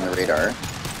 2 on the radar.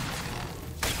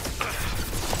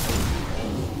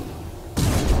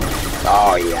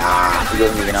 Oh yeah, he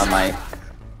wasn't even on my...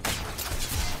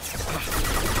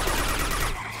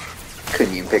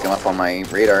 Couldn't even pick him up on my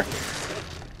radar.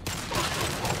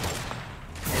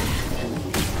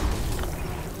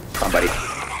 Come on, buddy.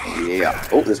 Yeah.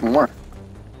 Oh, there's one more.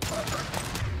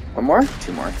 One more?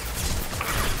 2 more.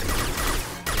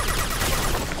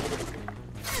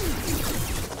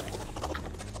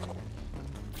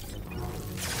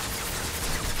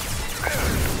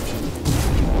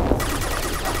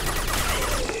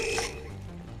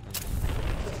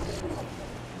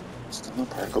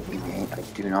 Particle beam. I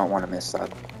do not want to miss that.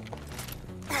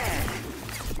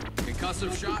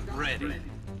 Concussive shot ready.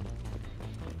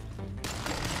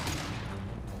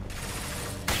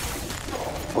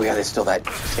 Oh yeah, there's still that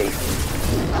safe.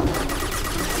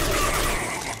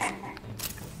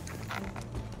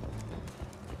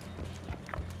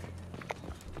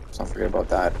 Let's not forget about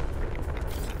that.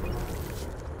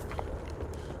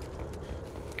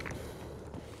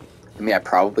 I mean, I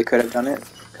probably could have done it,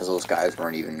 because those guys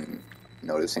weren't even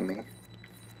noticing me.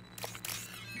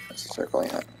 Let's circle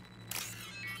it.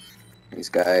 These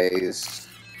guys...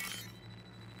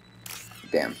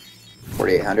 Bam.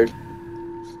 4,800.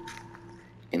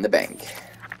 In the bank.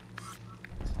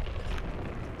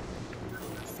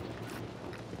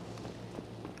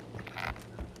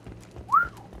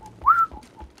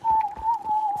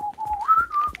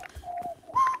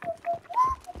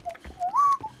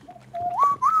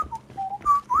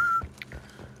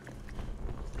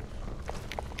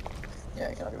 Yeah,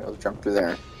 you're not gonna be able to jump through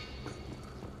there.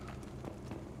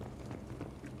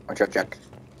 Watch out, Jack.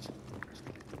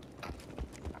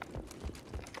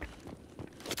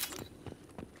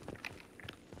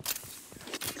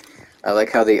 I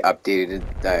like how they updated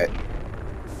that,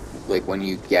 like, when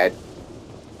you get...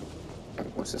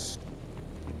 What's this?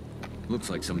 Looks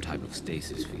like some type of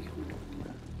stasis field.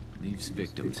 Leaves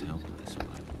victims helpless, but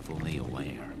fully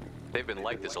aware. They've been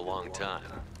like this a long time.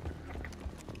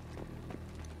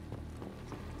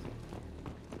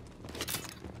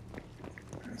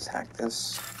 Let's hack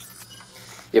this.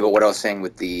 Yeah, but what I was saying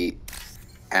with the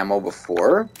ammo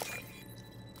before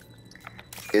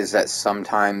is that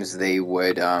sometimes they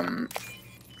would,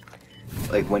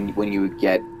 like when you would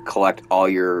collect all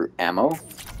your ammo,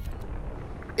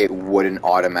 it wouldn't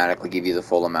automatically give you the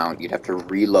full amount. You'd have to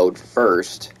reload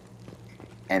first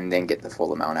and then get the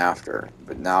full amount after.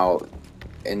 But now,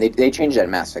 and they changed that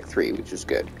in Mass Effect 3, which is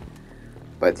good.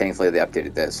 But thankfully they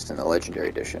updated this in the Legendary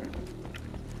Edition.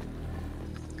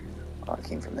 Oh, it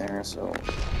came from there, so...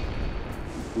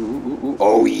 Ooh, ooh, ooh.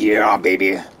 Oh yeah,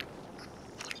 baby!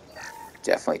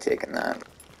 Definitely taking that.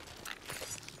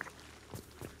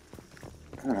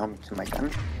 I don't know, to my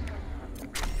gun.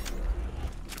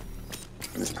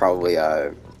 There's probably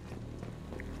a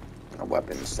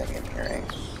weapons thing in here, eh?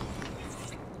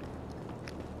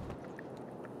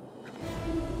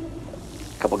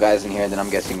 Couple guys in here, then I'm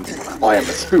guessing I am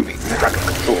assuming record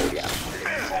control, yeah.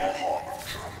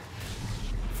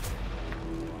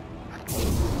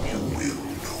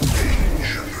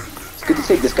 It's good to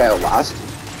take this guy out last.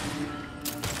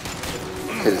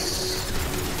 Because...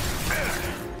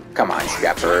 Come on,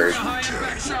 Shepard.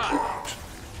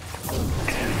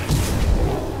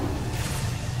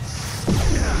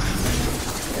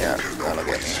 Yeah, that'll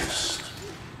get me.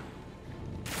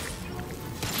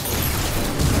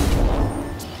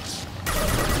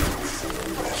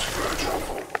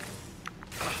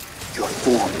 Your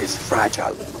form is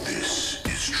fragile. This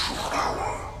is true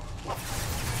power.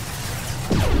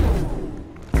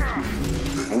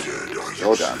 The dead are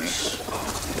useless.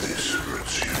 This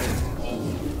hurts you.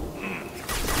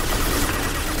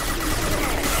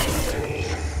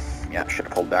 Yeah, should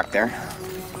have pulled back there.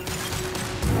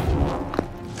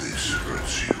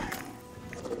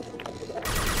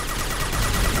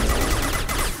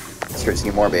 Bastards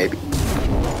need more, baby.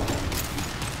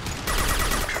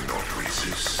 Cannot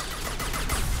resist.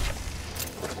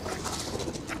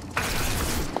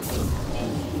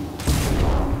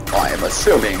 I am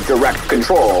assuming direct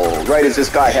control. Right as this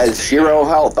guy has 0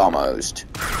 health almost.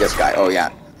 This guy, oh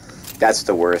yeah. That's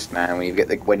the worst, man. When you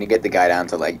get the guy down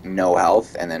to like no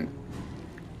health and then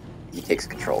he takes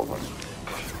control of him.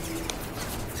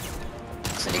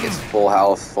 So then he gets full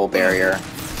health, full barrier.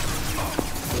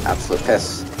 Absolute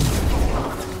piss.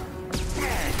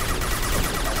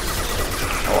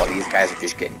 Oh, these guys are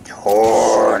just getting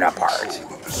torn apart.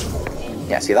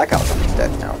 Yeah, see, that guy was almost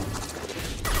dead now.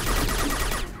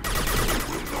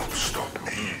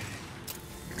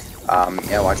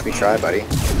 Yeah, watch me try, buddy.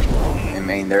 I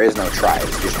mean, there is no try.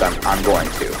 It's just I'm going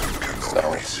to.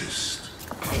 So,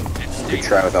 you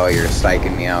try with all your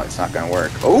psyching me out. It's not gonna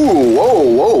work. Oh, whoa,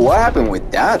 whoa! What happened with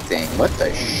that thing? What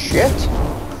the shit?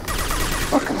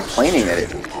 I'm not complaining that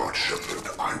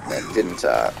didn't.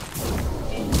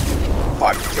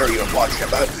 How dare you watch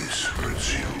about this?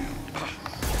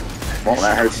 Well,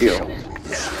 that hurts you.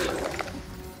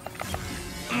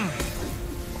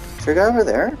 Is there a guy over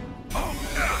there?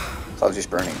 I was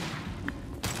just burning.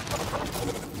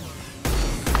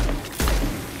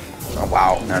 Oh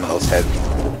wow, none of those hit.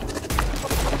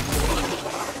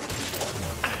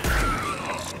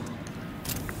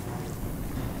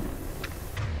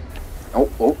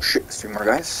 Oh shit, there's 3 more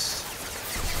guys.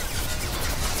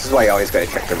 This is why you always gotta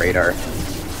check the radar.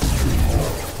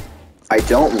 I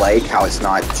don't like how it's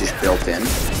not just built in.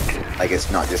 Like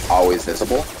it's not just always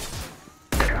visible.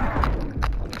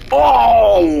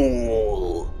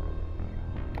 Oh!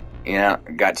 Yeah,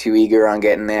 got too eager on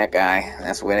getting that guy.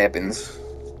 That's what happens.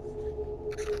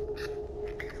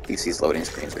 At least these loading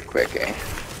screens are quick, eh?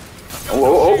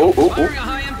 Oh! Firing a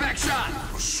high impact shot.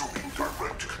 Assuming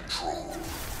direct control.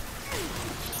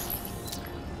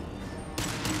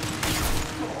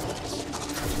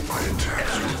 My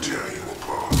attacks will tear you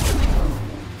apart.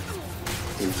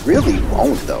 It really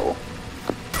won't, though.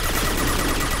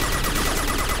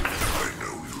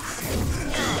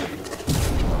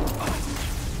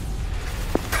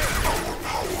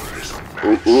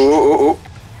 Ooh.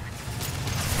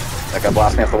 That guy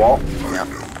blast me off the wall? Yeah.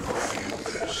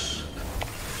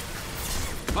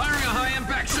 Firing a high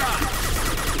impact shot.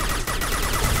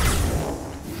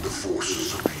 The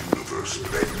forces of the universe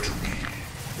bend to me.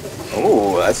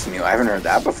 Oh, that's new. I haven't heard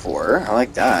that before. I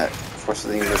like that. Forces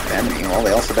of the universe bend to me. Well,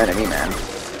 they also bend to me, man.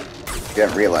 You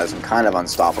didn't realize I'm kind of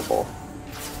unstoppable.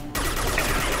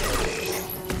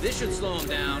 This should slow him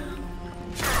down.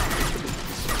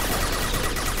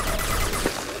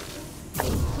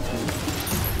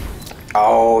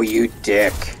 Oh, you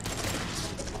dick.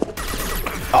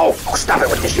 Oh, stop it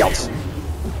with the shields.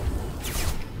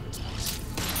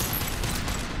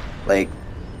 Like,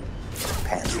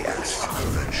 pansy ass.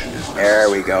 There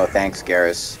we go. Thanks,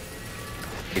 Garrus.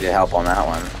 Needed help on that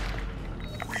one.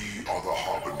 We are the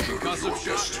harbinger of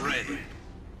your destiny.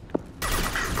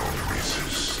 Cannot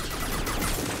resist.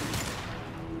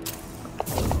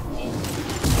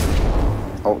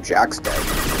 Oh, Jack's dead.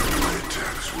 My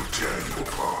attacks will tear you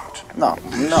apart. No,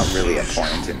 not really a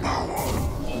point.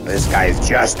 This guy's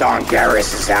just on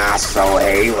Garrus' ass, so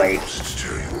hey, like...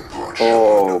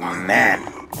 Oh, man.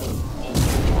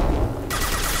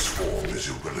 This form is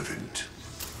irrelevant.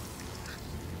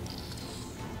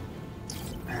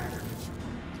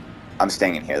 I'm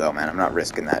staying in here, though, man. I'm not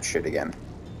risking that shit again.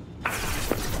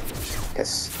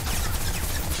 Piss.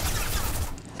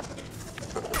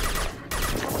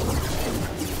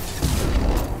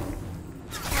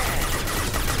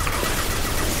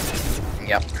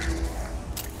 Yep.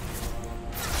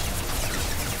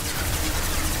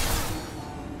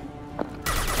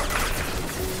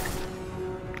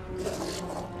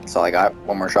 That's all I got.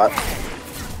 One more shot.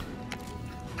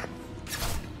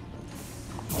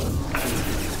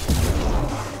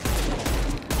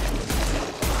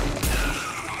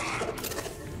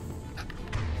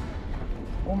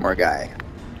 One more guy.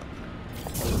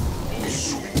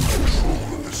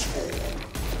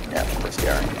 Yeah, of course you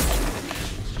are.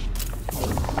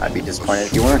 I'd be disappointed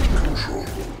if you weren't.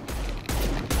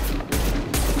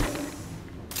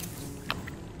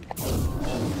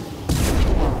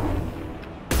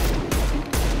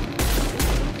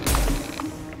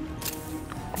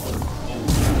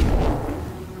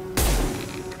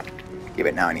 Give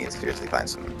it now. I need to seriously find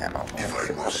some ammo.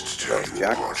 If I must tell you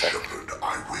apart, Shepard,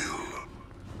 I will.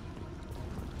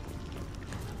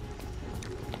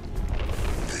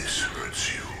 This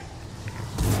hurts you.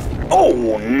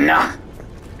 Oh, nah.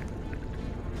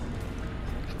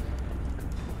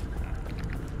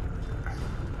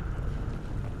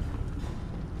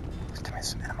 Let's give me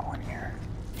some ammo in here.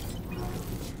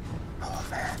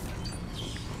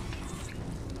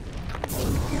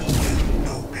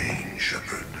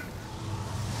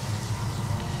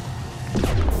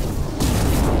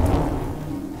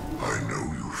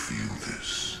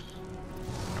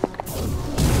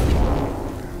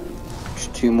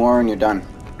 more and you're done.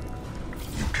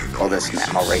 Oh, this man,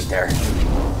 oh, right there.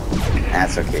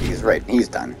 That's okay, he's right, he's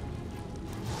done.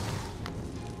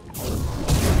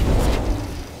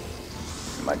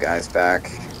 My guy's back.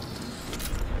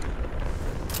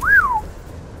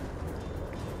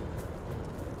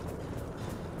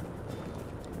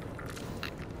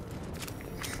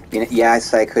 You know,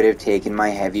 yes, I could have taken my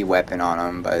heavy weapon on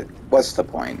him, but what's the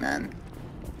point, man?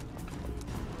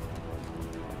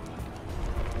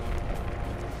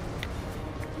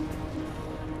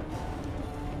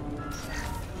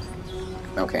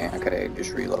 Okay, I could have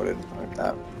just reloaded like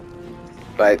that.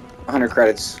 But 100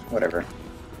 credits, whatever.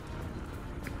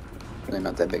 Really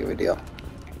not that big of a deal.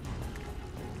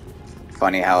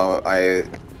 Funny how I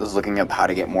was looking up how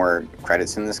to get more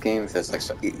credits in this game. There's like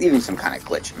even some kind of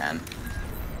glitch, man.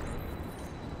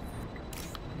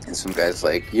 And some guy's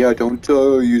like, yeah, don't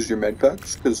use your med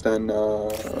packs, because then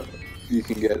you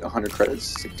can get 100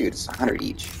 credits. It's like, dude, it's 100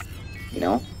 each, you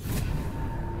know?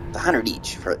 It's 100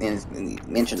 each. And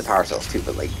mention the power cells too,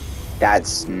 but like,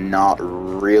 that's not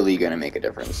really gonna make a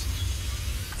difference.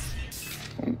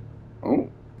 Oh,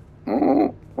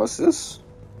 what's this?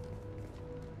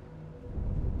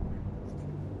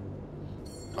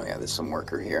 Oh yeah, there's some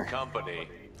worker here. Company,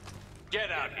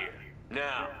 get out here,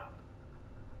 now.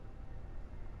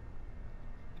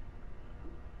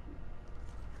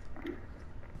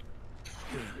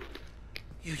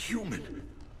 You're human.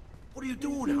 What are you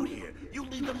doing out here? You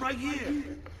leave them right here.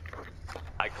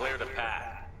 I cleared a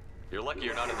path. You're lucky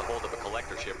you're not in the hold of a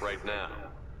collector ship right now.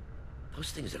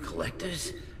 Those things are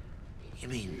collectors? You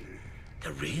mean,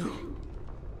 they're real?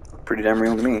 Pretty damn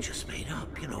real to me. Just made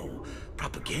up, you know,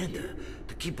 propaganda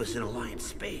to keep us in Alliance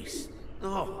space.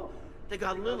 No, they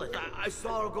got Lilith. I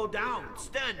saw her go down.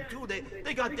 Sten, too.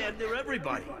 They got damn near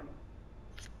everybody.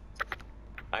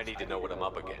 I need to know what I'm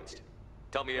up against.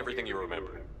 Tell me everything you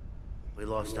remember. We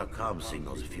lost our comm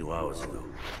signals a few hours ago.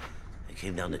 I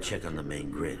came down to check on the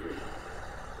main grid.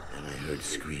 Then I heard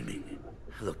screaming.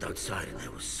 I looked outside and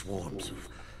there were swarms of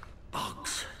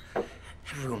bugs.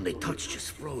 Everyone they touched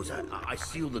just froze. I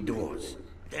sealed the doors.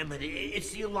 Damn it,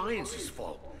 it's the Alliance's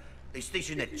fault. They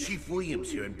stationed that Chief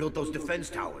Williams here and built those defense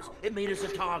towers. It made us a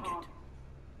target.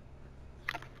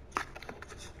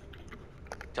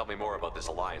 Tell me more about this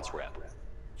Alliance rep.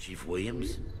 Chief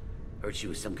Williams? Heard she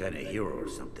was some kind of hero or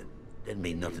something. Didn't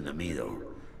mean nothing to me, though.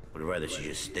 Would rather she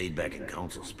just stayed back in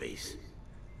council space.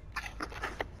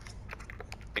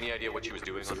 Any idea what she was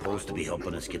doing? Supposed to be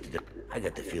helping us get to the... I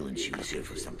got the feeling she was here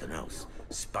for something else.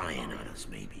 Spying on us,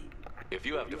 maybe. If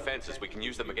you have defenses, we can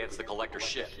use them against the collector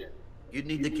ship. You'd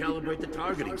need to calibrate the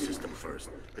targeting system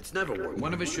first. It's never worked.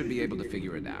 One of us should be able to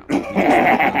figure it out.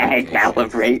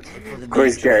 Calibrate? Of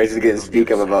course Garrus is going to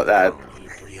speak up about that.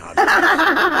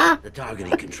 The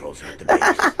targeting controls are at the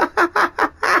base.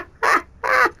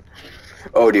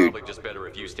 Oh, dude. Probably just better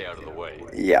if you stay out of the way.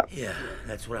 Yeah. Yeah,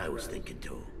 that's what I was thinking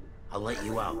too. I'll let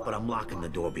you out, but I'm locking the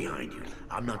door behind you.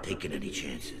 I'm not taking any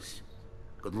chances.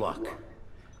 Good luck.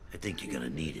 I think you're gonna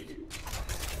need it.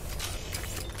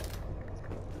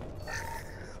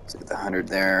 Let's get the 100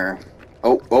 there.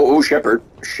 Oh, Shepard.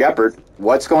 Shepard.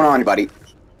 What's going on, buddy?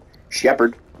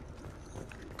 Shepard.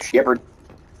 Shepard.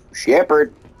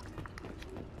 Shepard.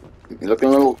 You're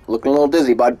looking a little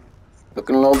dizzy, bud.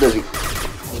 Looking a little dizzy.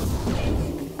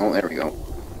 Oh, there we go.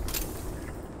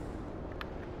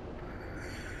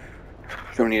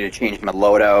 Don't need to change my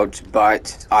loadout,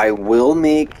 but I will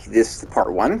make this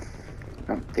part 1.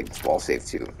 Oh, take this wall safe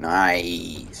too.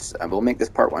 Nice. I will make this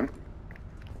part 1.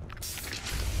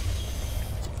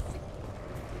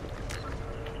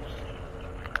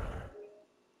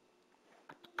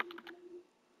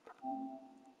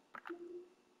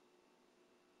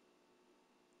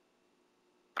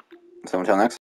 So until next